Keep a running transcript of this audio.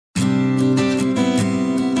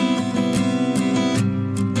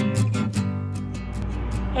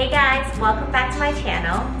my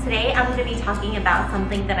channel. Today I'm going to be talking about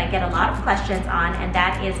something that I get a lot of questions on, and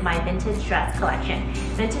that is my vintage dress collection.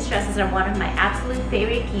 Vintage dresses are one of my absolute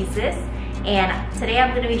favorite pieces, and today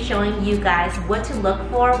I'm going to be showing you guys what to look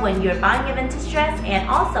for when you're buying a vintage dress and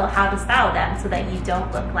also how to style them so that you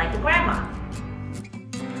don't look like a grandma.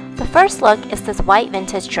 The first look is this white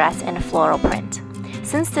vintage dress in a floral print.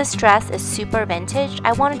 Since this dress is super vintage,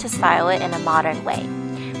 I wanted to style it in a modern way.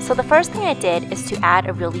 So the first thing I did is to add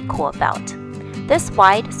a really cool belt. This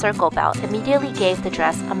wide circle belt immediately gave the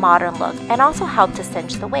dress a modern look and also helped to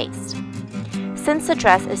cinch the waist. Since the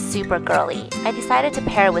dress is super girly, I decided to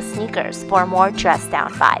pair it with sneakers for a more dressed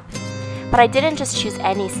down vibe. But I didn't just choose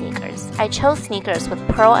any sneakers. I chose sneakers with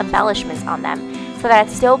pearl embellishments on them so that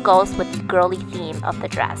it still goes with the girly theme of the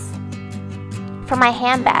dress. For my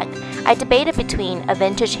handbag, I debated between a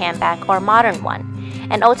vintage handbag or a modern one,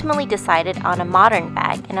 and ultimately decided on a modern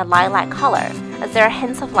bag in a lilac color, as there are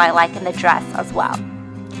hints of lilac in the dress as well.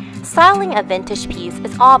 Styling a vintage piece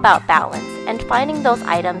is all about balance and finding those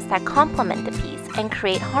items that complement the piece and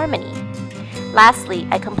create harmony. Lastly,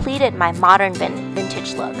 I completed my modern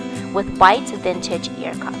vintage look with white vintage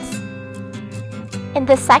ear cuffs. In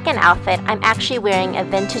this second outfit, I'm actually wearing a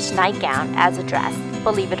vintage nightgown as a dress,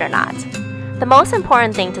 believe it or not. The most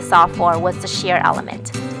important thing to solve for was the sheer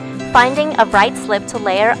element. Finding a right slip to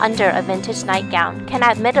layer under a vintage nightgown can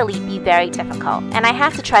admittedly be very difficult, and I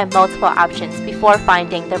have to try multiple options before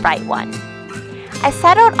finding the right one. I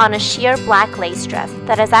settled on a sheer black lace dress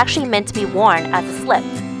that is actually meant to be worn as a slip.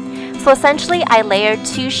 So essentially, I layered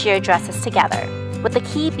two sheer dresses together, with the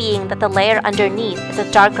key being that the layer underneath is a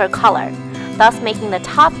darker color, thus making the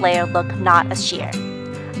top layer look not as sheer.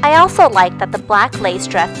 I also like that the black lace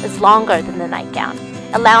dress is longer than the nightgown,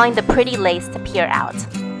 allowing the pretty lace to peer out.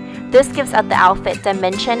 This gives up the outfit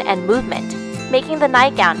dimension and movement, making the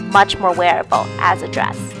nightgown much more wearable as a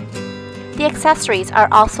dress. The accessories are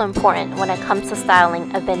also important when it comes to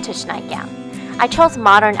styling a vintage nightgown. I chose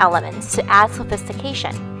modern elements to add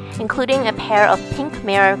sophistication, including a pair of pink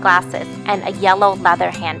mirror glasses and a yellow leather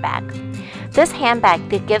handbag. This handbag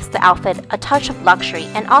gives the outfit a touch of luxury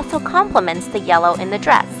and also complements the yellow in the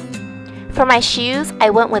dress. For my shoes, I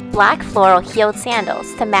went with black floral heeled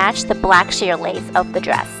sandals to match the black sheer lace of the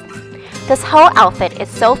dress. This whole outfit is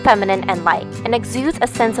so feminine and light and exudes a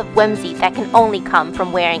sense of whimsy that can only come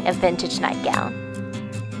from wearing a vintage nightgown.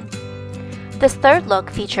 This third look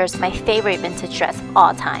features my favorite vintage dress of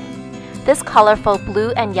all time. This colorful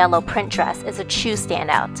blue and yellow print dress is a true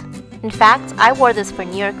standout. In fact, I wore this for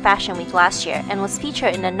New York Fashion Week last year and was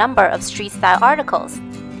featured in a number of street style articles.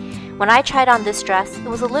 When I tried on this dress, it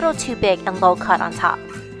was a little too big and low cut on top.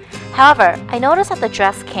 However, I noticed that the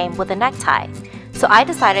dress came with a necktie, so I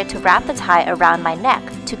decided to wrap the tie around my neck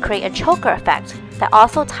to create a choker effect that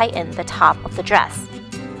also tightened the top of the dress.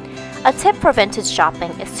 A tip for vintage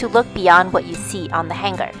shopping is to look beyond what you see on the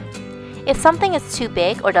hanger. If something is too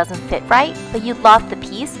big or doesn't fit right, but you love the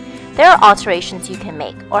piece, there are alterations you can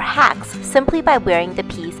make or hacks simply by wearing the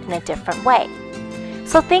piece in a different way.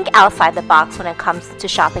 So think outside the box when it comes to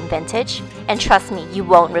shopping vintage, and trust me, you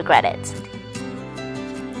won't regret it.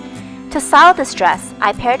 To style this dress,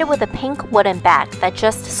 I paired it with a pink wooden bag that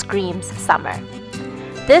just screams summer.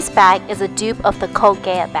 This bag is a dupe of the Cote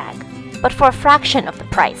Gaea bag, but for a fraction of the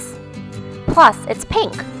price. Plus, it's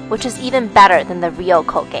pink, which is even better than the real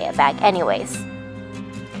Cote Gaea bag anyways.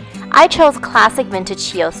 I chose classic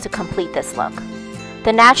vintage heels to complete this look.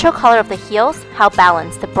 The natural color of the heels help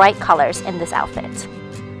balance the bright colors in this outfit.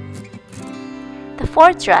 The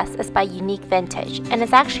fourth dress is by Unique Vintage and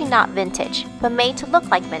is actually not vintage, but made to look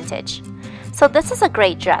like vintage. So this is a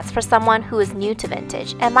great dress for someone who is new to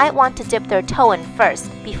vintage and might want to dip their toe in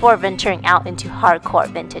first before venturing out into hardcore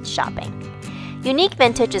vintage shopping. Unique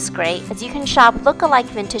Vintage is great as you can shop look-alike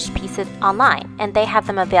vintage pieces online, and they have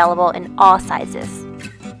them available in all sizes.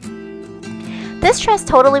 This dress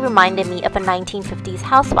totally reminded me of a 1950s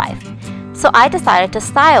housewife, so I decided to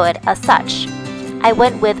style it as such. I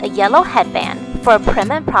went with a yellow headband for a prim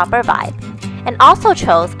and proper vibe, and also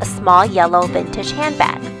chose a small yellow vintage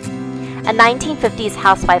handbag. A 1950s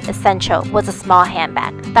housewife essential was a small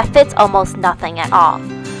handbag that fits almost nothing at all,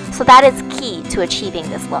 so that is key to achieving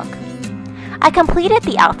this look. I completed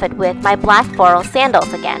the outfit with my black floral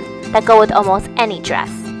sandals again that go with almost any dress,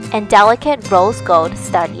 and delicate rose gold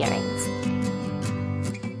stud earrings.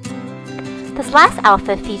 This last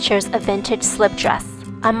outfit features a vintage slip dress,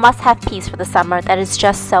 a must-have piece for the summer that is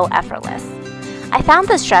just so effortless. I found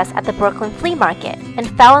this dress at the Brooklyn Flea Market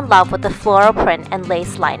and fell in love with the floral print and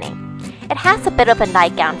lace lining. It has a bit of a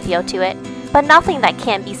nightgown feel to it, but nothing that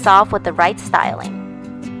can't be solved with the right styling.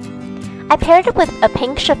 I paired it with a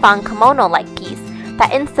pink chiffon kimono-like piece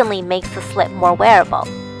that instantly makes the slip more wearable.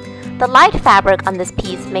 The light fabric on this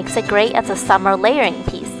piece makes it great as a summer layering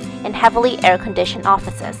piece in heavily air-conditioned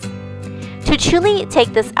offices. To truly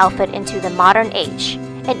take this outfit into the modern age,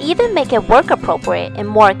 and even make it work-appropriate in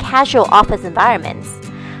more casual office environments,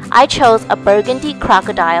 I chose a burgundy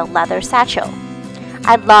crocodile leather satchel.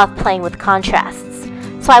 I love playing with contrasts,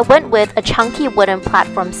 so I went with a chunky wooden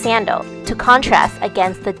platform sandal to contrast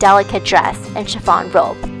against the delicate dress and chiffon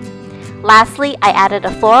robe. Lastly, I added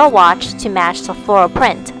a floral watch to match the floral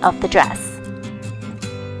print of the dress.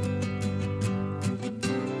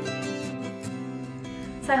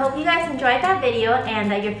 So I hope you guys enjoyed that video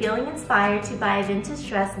and that you're feeling inspired to buy a vintage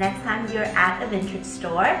dress next time you're at a vintage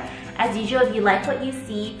store. As usual, if you like what you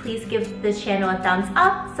see, please give this channel a thumbs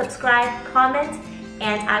up, subscribe, comment,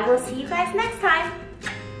 and I will see you guys next time.